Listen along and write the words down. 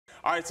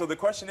All right, so the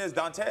question is,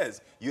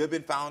 Dantes, you have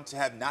been found to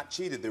have not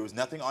cheated. There was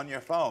nothing on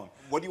your phone.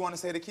 What do you want to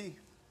say to Key?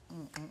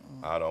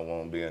 I don't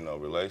want to be in a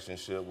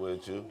relationship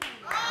with you.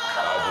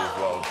 I just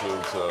want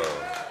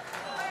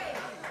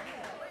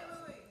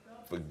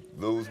you to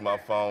lose my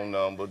phone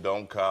number,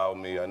 don't call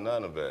me or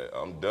none of that.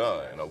 I'm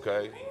done,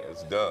 okay?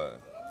 It's done.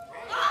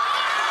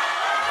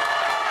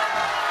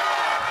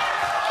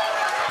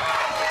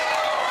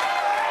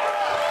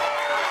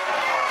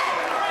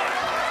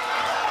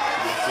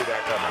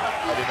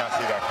 I did not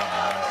see that coming.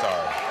 I'm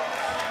sorry.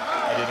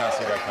 I did not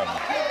see that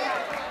coming.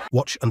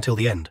 Watch until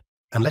the end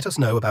and let us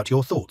know about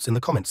your thoughts in the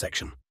comment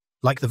section.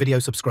 Like the video,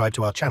 subscribe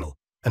to our channel,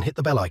 and hit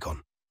the bell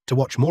icon. To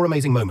watch more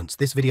amazing moments,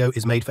 this video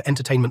is made for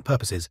entertainment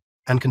purposes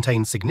and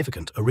contains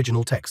significant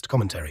original text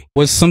commentary.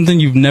 What's something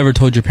you've never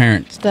told your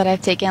parents? That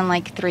I've taken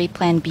like 3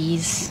 Plan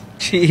Bs.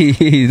 Jeez,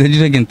 did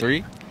you take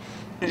 3?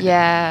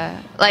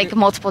 Yeah, like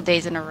multiple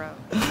days in a row.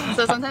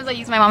 So sometimes I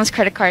use my mom's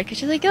credit card because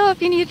she's like, oh,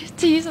 if you need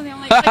to use something, I'm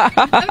like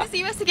I'm gonna see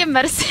you has to get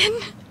medicine.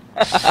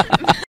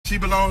 She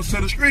belongs to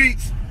the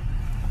streets.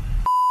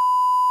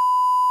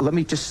 Let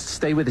me just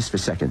stay with this for a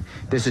second.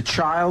 There's a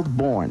child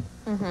born.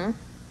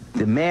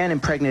 The man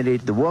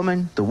impregnated the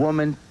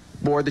woman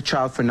bore the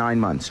child for 9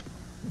 months,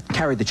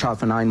 carried the child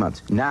for 9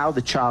 months. Now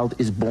the child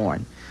is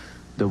born.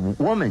 The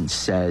woman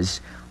says,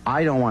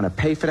 I don't want to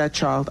pay for that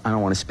child. I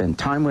don't want to spend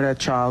time with that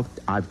child.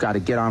 I've got to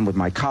get on with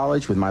my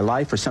college, with my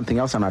life, or something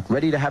else. I'm not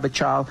ready to have a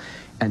child,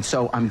 and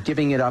so I'm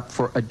giving it up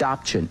for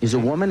adoption. Is a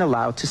woman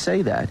allowed to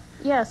say that?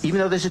 Yes. Even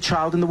though there's a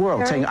child in the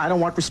world saying, I don't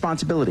want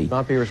responsibility.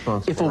 Not be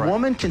responsible. If a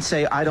woman can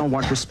say, I don't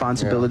want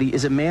responsibility,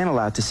 is a man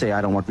allowed to say,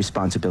 I don't want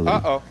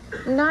responsibility?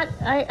 Not,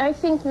 I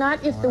think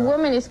not if the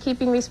woman is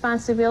keeping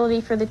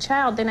responsibility for the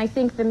child, then I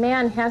think the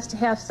man has to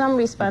have some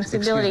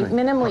responsibility,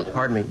 minimally.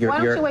 Pardon me. Why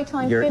don't you wait till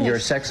I'm finished? Your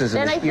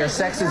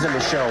sexism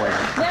is showing.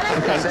 Then I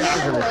think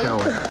Sexism is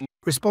showing.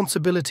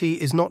 Responsibility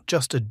is not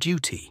just a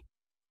duty.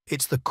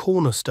 It's the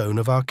cornerstone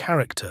of our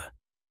character.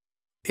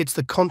 It's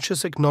the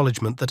conscious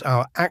acknowledgement that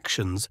our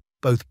actions,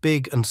 both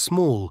big and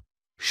small,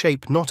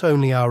 shape not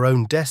only our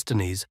own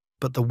destinies,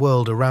 but the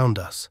world around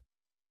us.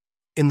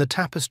 In the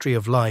tapestry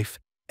of life,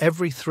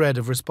 every thread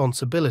of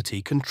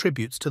responsibility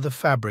contributes to the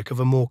fabric of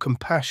a more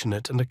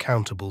compassionate and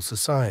accountable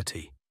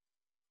society.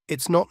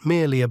 It's not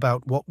merely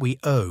about what we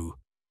owe,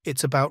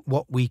 it's about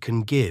what we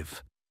can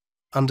give,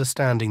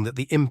 understanding that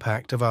the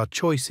impact of our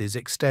choices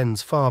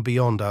extends far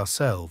beyond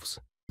ourselves.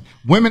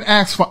 Women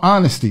ask for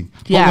honesty,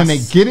 but when they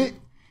get it,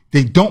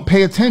 they don't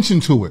pay attention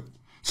to it.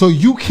 So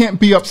you can't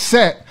be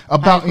upset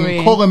about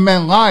calling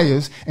men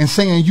liars and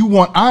saying you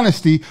want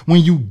honesty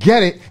when you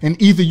get it,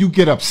 and either you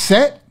get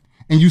upset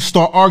and you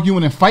start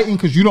arguing and fighting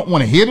because you don't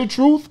want to hear the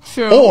truth,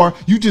 or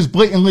you just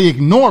blatantly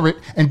ignore it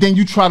and then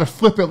you try to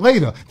flip it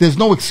later. There's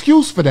no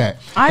excuse for that.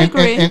 I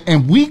agree.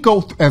 And we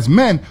go, as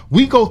men,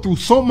 we go through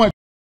so much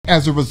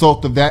as a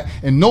result of that,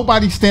 and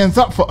nobody stands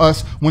up for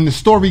us when the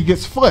story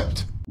gets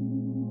flipped.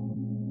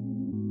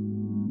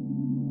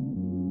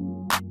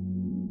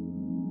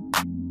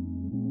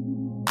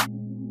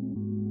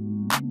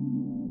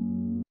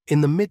 In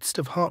the midst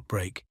of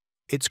heartbreak,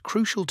 it's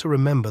crucial to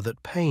remember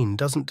that pain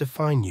doesn't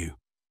define you.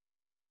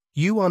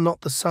 You are not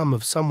the sum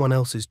of someone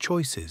else's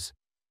choices.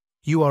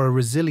 You are a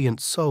resilient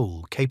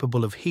soul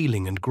capable of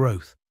healing and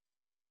growth.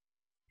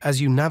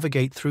 As you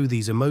navigate through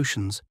these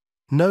emotions,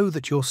 know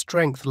that your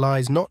strength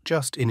lies not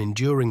just in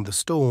enduring the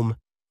storm,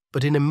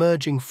 but in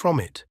emerging from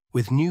it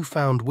with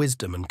newfound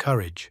wisdom and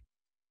courage.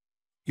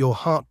 Your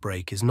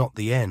heartbreak is not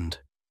the end.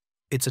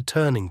 It's a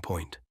turning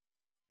point,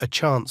 a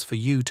chance for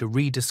you to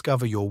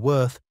rediscover your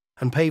worth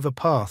and pave a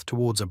path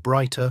towards a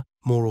brighter,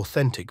 more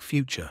authentic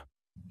future.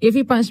 If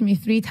you punch me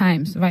 3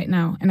 times right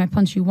now and I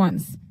punch you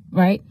once,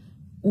 right?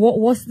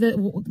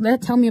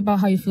 Tell me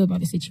about how you feel about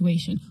the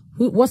situation.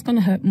 What's going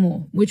to hurt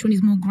more? Which one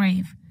is more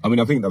grave? I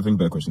mean, I think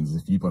better question is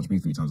if you punch me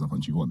 3 times, I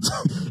punch you once.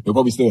 It'll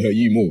probably still hurt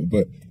you more,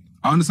 but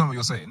I understand what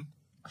you're saying.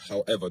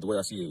 However, the way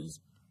I see it is,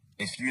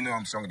 if you know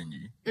I'm stronger than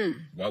you,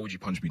 why would you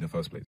punch me in the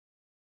first place?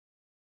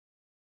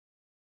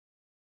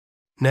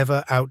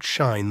 Never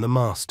outshine the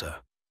master.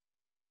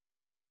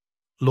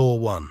 Law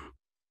 1.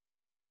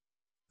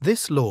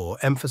 This law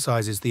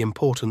emphasizes the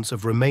importance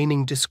of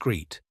remaining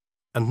discreet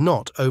and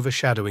not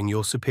overshadowing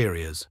your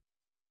superiors.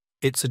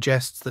 It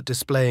suggests that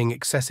displaying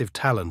excessive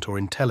talent or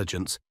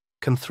intelligence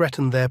can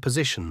threaten their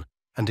position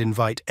and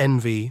invite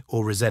envy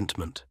or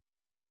resentment.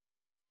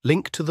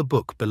 Link to the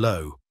book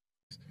below.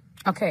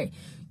 Okay,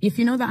 if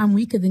you know that I'm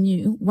weaker than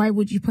you, why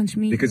would you punch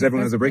me? Because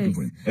everyone has a breaking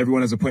point.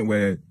 Everyone has a point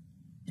where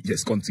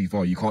it's gone too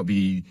far. I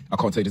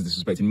can't take this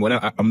disrespect anymore.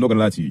 I'm not going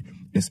to lie to you.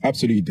 It's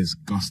absolutely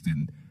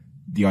disgusting.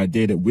 The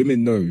idea that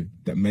women know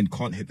that men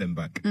can't hit them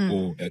back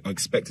or are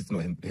expected to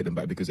not hit them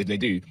back, because if they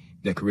do,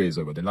 their career is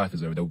over, their life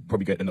is over. They'll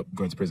probably end up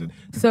going to prison.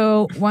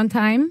 So one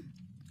time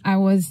I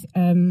was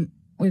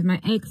with my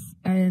ex,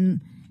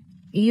 and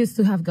he used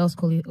to have girls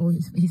calling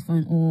his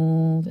phone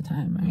all the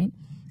time, right?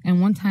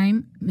 And one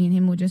time me and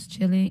him were just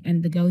chilling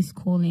and the girl is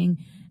calling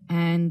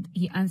and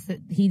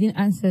he didn't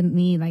answer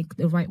me like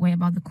the right way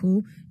about the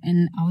call,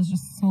 and I was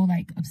just so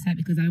like upset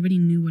because I already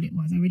knew what it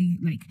was. I already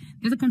like,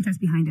 there's a context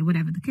behind it,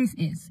 whatever the case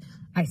is.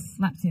 I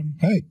slapped him.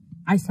 Hey.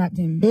 I slapped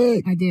him.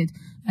 Hey. I did.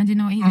 And you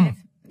know what he did?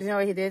 You know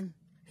what he did?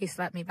 He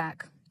slapped me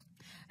back.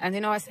 And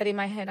you know, I said in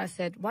my head, I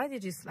said, why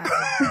did you slap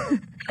me?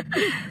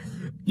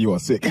 You are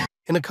sick.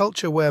 In a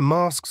culture where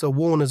masks are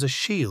worn as a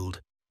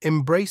shield,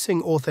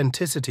 embracing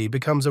authenticity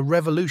becomes a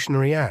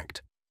revolutionary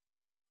act.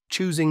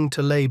 Choosing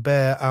to lay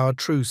bare our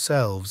true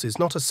selves is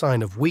not a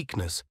sign of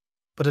weakness,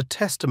 but a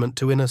testament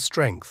to inner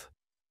strength.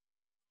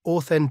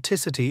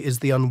 Authenticity is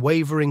the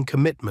unwavering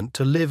commitment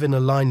to live in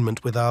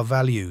alignment with our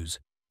values,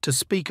 to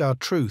speak our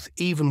truth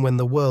even when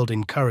the world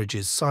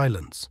encourages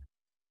silence.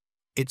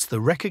 It's the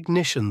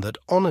recognition that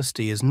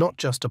honesty is not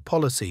just a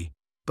policy,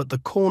 but the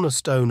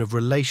cornerstone of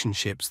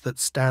relationships that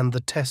stand the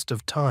test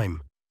of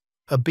time,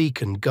 a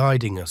beacon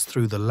guiding us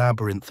through the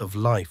labyrinth of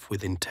life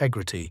with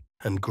integrity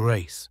and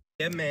grace.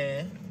 Yeah,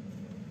 man.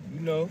 You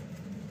know,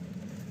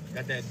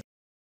 got that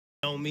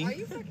on me. Are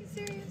you fucking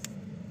serious?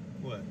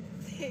 What?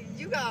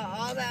 You got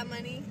all that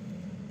money,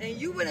 and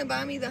you wouldn't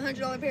buy me the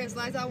 $100 pair of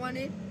slides I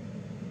wanted?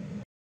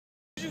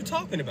 What are you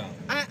talking about?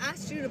 I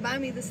asked you to buy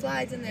me the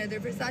slides in there. They're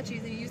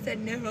Versace's, and you said,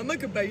 no, I'm not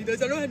gonna buy you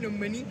those. I don't have no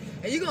money.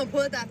 And you gonna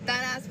pull out that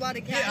fat ass wad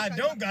of cash? Yeah, I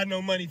don't got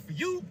no money for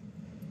you.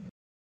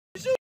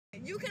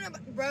 You can,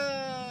 bro.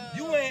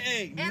 You ain't,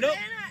 hey, And nope.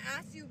 then I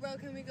asked you, bro,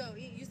 can we go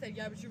eat? You said,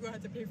 yeah, but you're gonna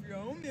have to pay for your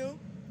own meal.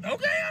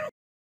 Okay, I don't.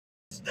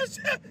 That's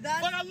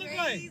what I look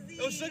crazy. like.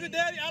 Yo, sugar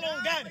daddy, I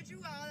don't got it. But you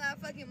got all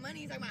that fucking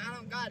money. You're talking about, I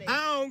don't got it.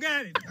 I don't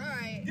got it. All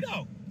right. Get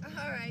out.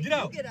 All right. Get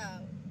out. You get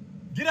out.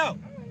 Get out.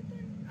 All right,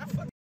 then. I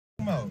fucking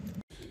come out.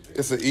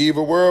 It's an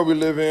evil world we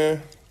live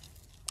in.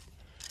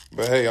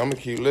 But hey, I'm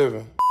gonna keep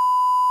living.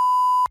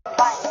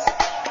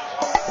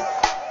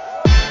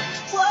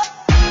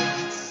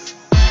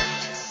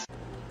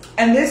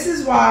 And this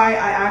is why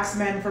I ask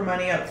men for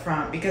money up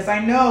front, because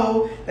I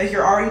know that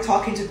you're already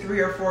talking to 3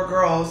 or 4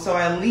 girls, so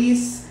at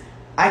least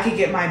I could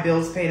get my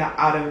bills paid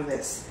out of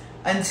this.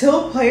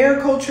 Until player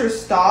culture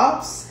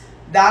stops,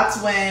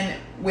 that's when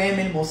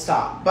women will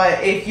stop.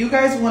 But if you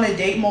guys want to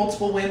date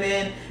multiple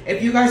women,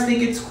 if you guys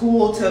think it's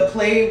cool to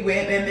play with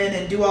women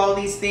and do all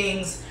these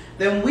things,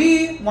 then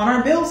we want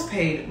our bills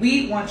paid.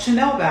 We want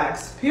Chanel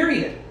bags,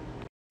 period.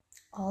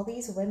 All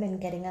these women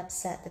getting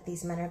upset that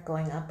these men are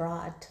going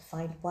abroad to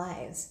find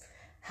wives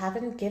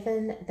haven't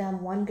given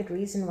them one good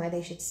reason why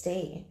they should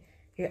stay.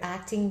 You're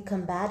acting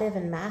combative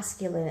and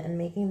masculine and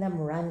making them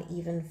run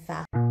even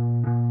faster.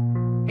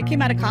 I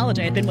came out of college,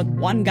 I had been with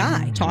one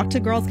guy. Talk to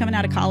girls coming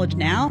out of college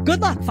now. Good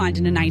luck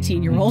finding a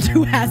 19-year-old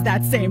who has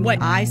that same way.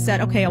 I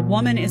said, okay, a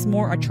woman is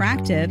more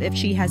attractive if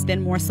she has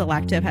been more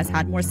selective, has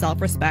had more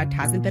self-respect,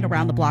 hasn't been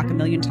around the block a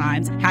million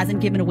times,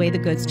 hasn't given away the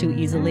goods too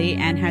easily,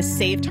 and has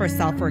saved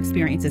herself for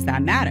experiences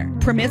that matter.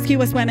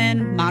 Promiscuous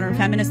women, modern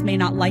feminists may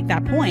not like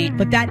that point,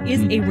 but that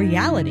is a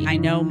reality. I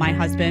know my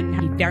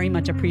husband, he very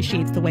much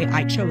appreciates the way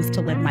I chose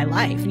to live my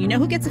life. And you know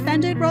who gets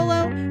offended,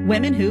 Rolo?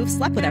 Women who've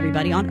slept with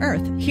everybody on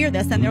earth hear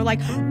this and they're like,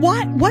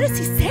 what is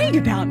he saying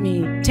about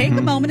me? Take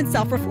a moment and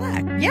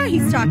self-reflect. Yeah,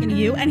 he's talking to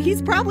you, and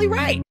he's probably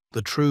right.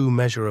 The true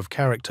measure of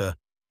character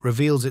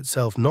reveals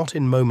itself not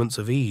in moments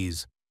of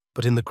ease,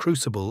 but in the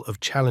crucible of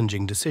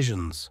challenging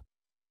decisions.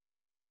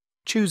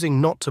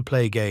 Choosing not to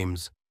play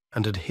games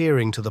and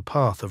adhering to the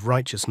path of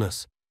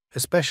righteousness,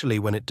 especially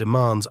when it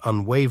demands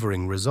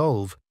unwavering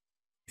resolve,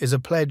 is a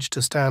pledge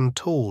to stand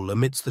tall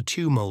amidst the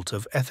tumult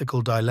of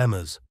ethical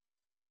dilemmas.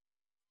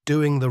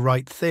 Doing the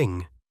right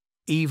thing,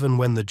 even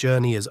when the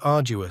journey is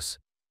arduous,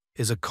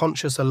 is a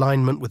conscious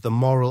alignment with the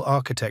moral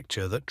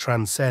architecture that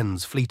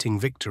transcends fleeting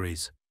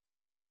victories.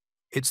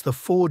 It's the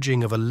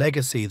forging of a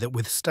legacy that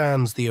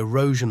withstands the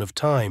erosion of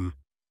time,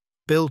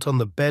 built on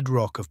the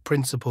bedrock of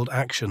principled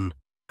action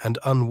and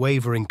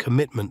unwavering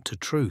commitment to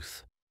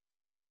truth.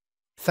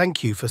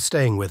 Thank you for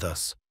staying with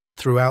us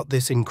throughout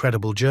this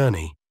incredible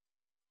journey.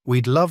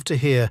 We'd love to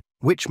hear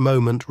which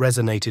moment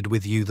resonated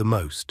with you the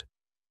most.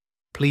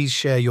 Please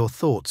share your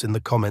thoughts in the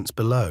comments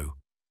below.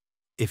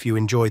 If you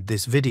enjoyed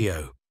this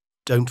video,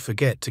 don't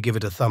forget to give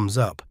it a thumbs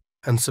up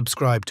and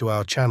subscribe to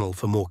our channel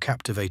for more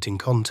captivating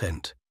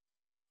content.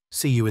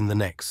 See you in the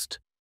next.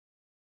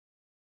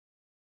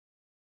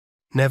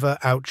 Never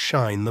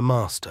outshine the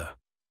master.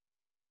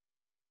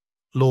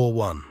 Law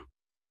 1.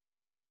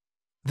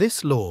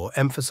 This law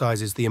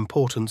emphasizes the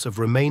importance of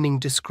remaining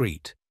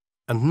discreet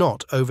and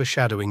not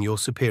overshadowing your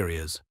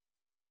superiors.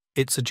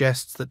 It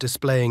suggests that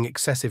displaying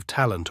excessive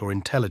talent or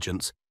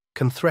intelligence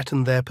can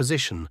threaten their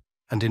position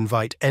and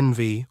invite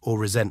envy or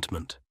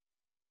resentment.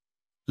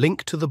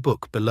 Link to the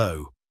book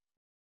below